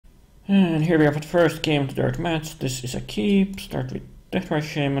And here we have the first game of the third match. This is a keep. Start with Deathrise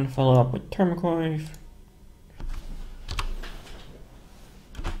Shaman, follow up with Turmogoyf.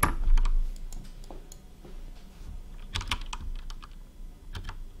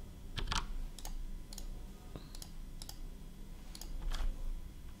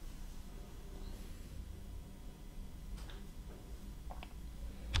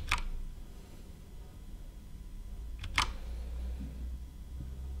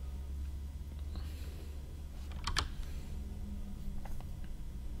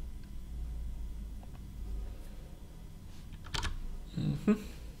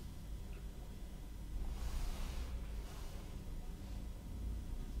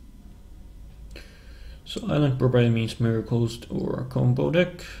 So Island probably means Miracles or a combo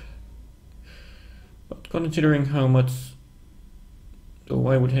deck. But considering how much... So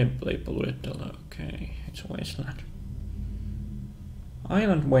why would he play Polluted? Okay, it's Wasteland.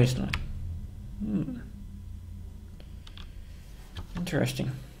 Island Wasteland.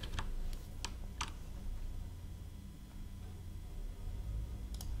 Interesting.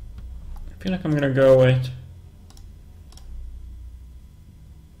 I feel like I'm gonna go with...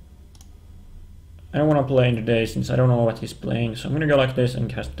 I don't want to play in the day since I don't know what he's playing, so I'm gonna go like this and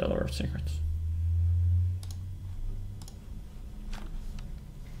cast Delver of Secrets.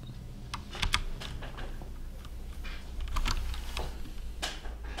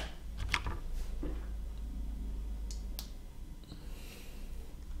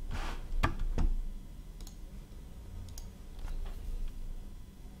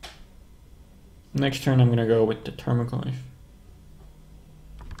 Next turn I'm gonna go with the Turmogoyf.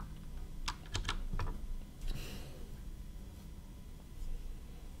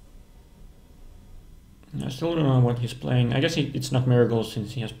 I still don't know what he's playing. I guess it's not Miracles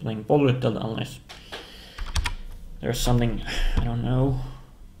since he has playing Polluted unless there's something I don't know.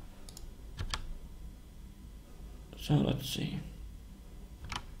 So let's see.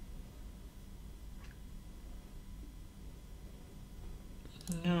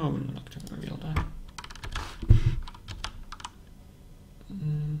 No, I'm not gonna reveal that.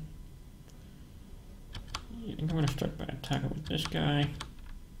 I think I'm gonna start by attacking with this guy.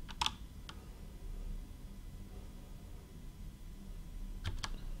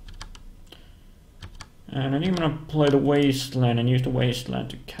 And I think I'm gonna play the Wasteland and use the Wasteland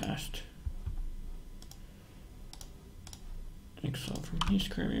to cast Exile from his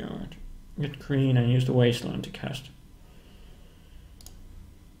graveyard. Get green and use the Wasteland to cast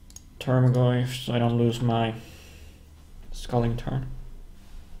Turmogoyf so I don't lose my Sculling turn.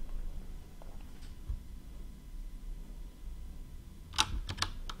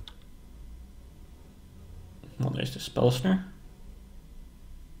 Well, there's the Spellsnare.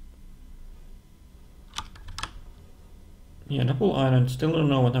 Yeah, double island, still don't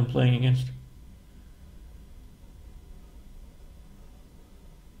know what I'm playing against.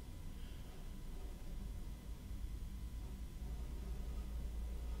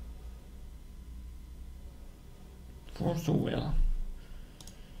 Force of Will.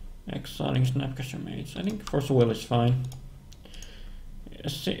 Exiling Snapcaster Mates. I think Force of Will is fine.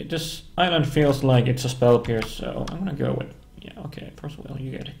 This island feels like it's a spell pierce, so I'm gonna go with... Yeah, okay, Force of Will,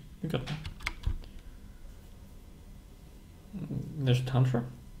 you get it. You got me. There's Tantra.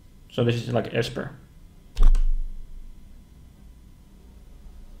 So this is like Esper.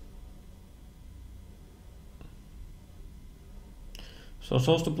 So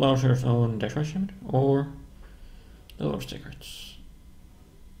Souls to Plowshares on Deathrise Shaman or the Lord of Secrets.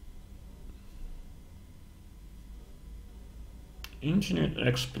 Engineered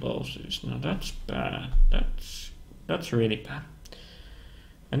Explosives. Now that's bad. That's really bad.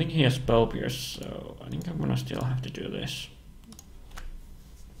 I think he has Spell Pierce, so I think I'm gonna still have to do this.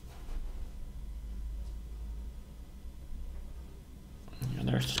 Yeah,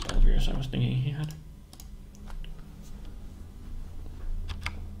 there's the Spell Pierce I was thinking he had.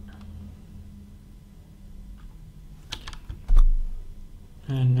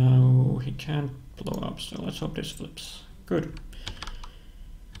 And now he can't blow up, so let's hope this flips. Good.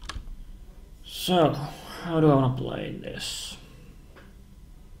 So, how do I want to play this?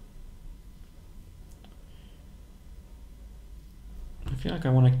 I feel like I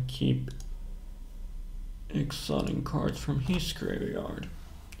want to keep exiling cards from his graveyard.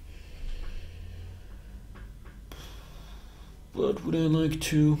 But would I like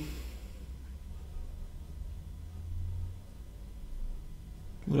to...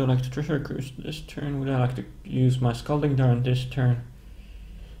 Would I like to Treasure Cruise this turn? Would I like to use my Scalding Tarn this turn?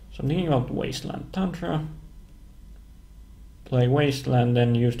 So I'm thinking about Wasteland Tantra. Play Wasteland,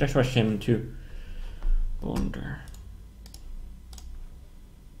 then use Deathrise Shaman to Ponder.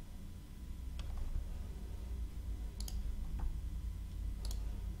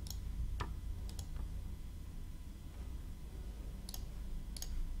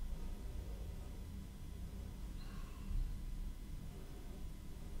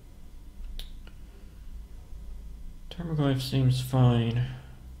 Termaglyph seems fine.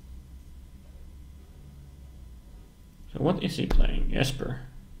 So what is he playing? Esper.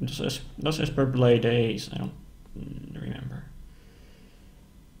 Does Esper play the ace? I don't remember.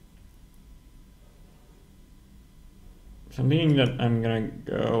 So meaning that I'm gonna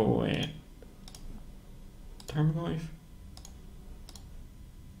go with Termaglyph.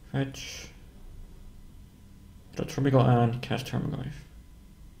 Fetch. The Tropical and cast Termaglyph.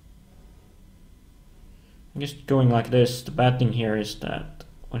 I guess going like this, the bad thing here is that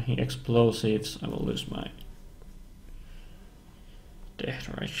when he explosives, I will lose my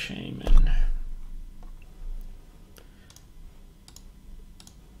Deathrite Shaman.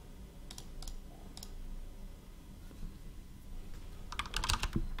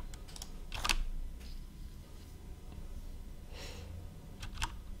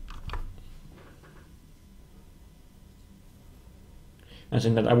 As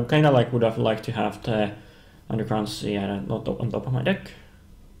in that I would kind of would have liked to have the Underground Sea on top of my deck.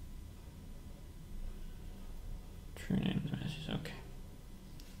 Okay.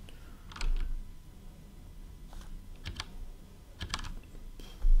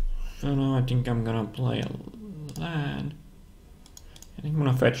 So now I think I'm gonna play a land. I think I'm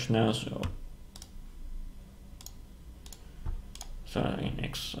gonna fetch now, so I can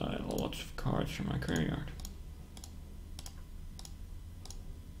exile lots of cards from my graveyard.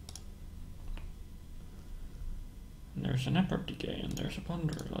 And there's an Abrupt Decay and there's a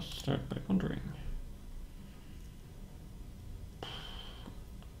Ponder. Let's start by pondering.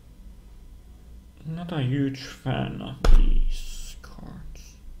 Not a huge fan of these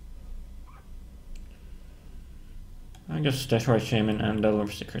cards. I guess Deathrite Shaman and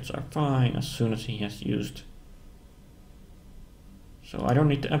Delver Secrets are fine as soon as he has used. So I don't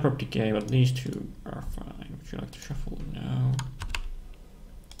need the Abrupt Decay, but these two are fine. Would you like to shuffle? No.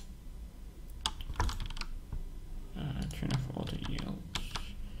 Turn off all the yields.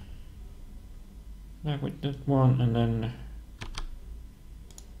 That with that one, and then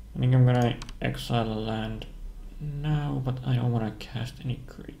I think I'm gonna exile a land now, but I don't want to cast any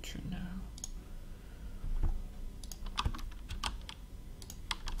creature now.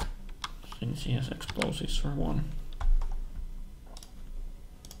 Since he has explosives for one.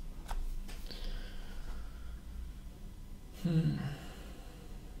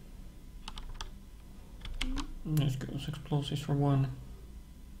 Let's go with explosives for one.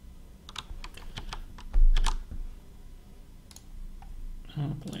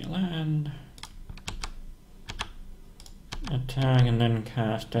 I'll play land. Attack and then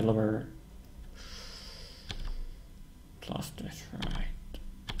cast Deliver plus Deathrite.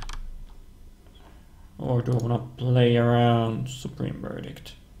 Or do I want to play around Supreme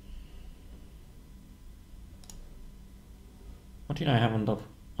Verdict? What did I have on top?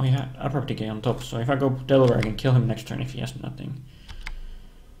 Oh yeah, Abrupt Decay on top, so if I go Delver I can kill him next turn if he has nothing.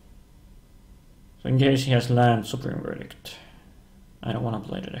 So in case he has land, Supreme Verdict. I don't want to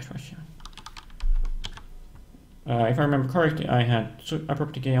play the Deathrite Shaman. If I remember correctly, I had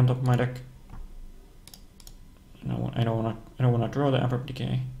Abrupt Decay on top of my deck. No, I don't want to draw the Abrupt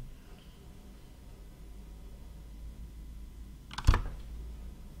Decay.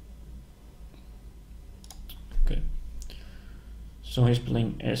 Okay. So he's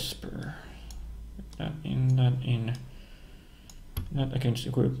playing Esper. That against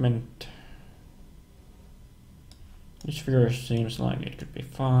equipment. This figure seems like it could be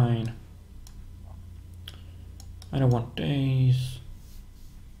fine. I don't want days.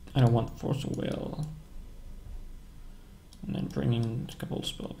 I don't want Force of Will. And then bringing a couple of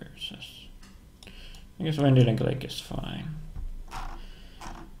spell pierces. I guess Wendy and Lake is fine.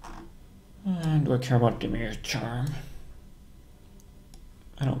 And do I care about Dimir Charm?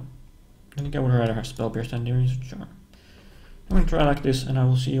 I think I would rather have Spell Pierce than Dimir Charm. I'm gonna try like this and I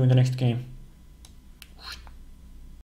will see you in the next game.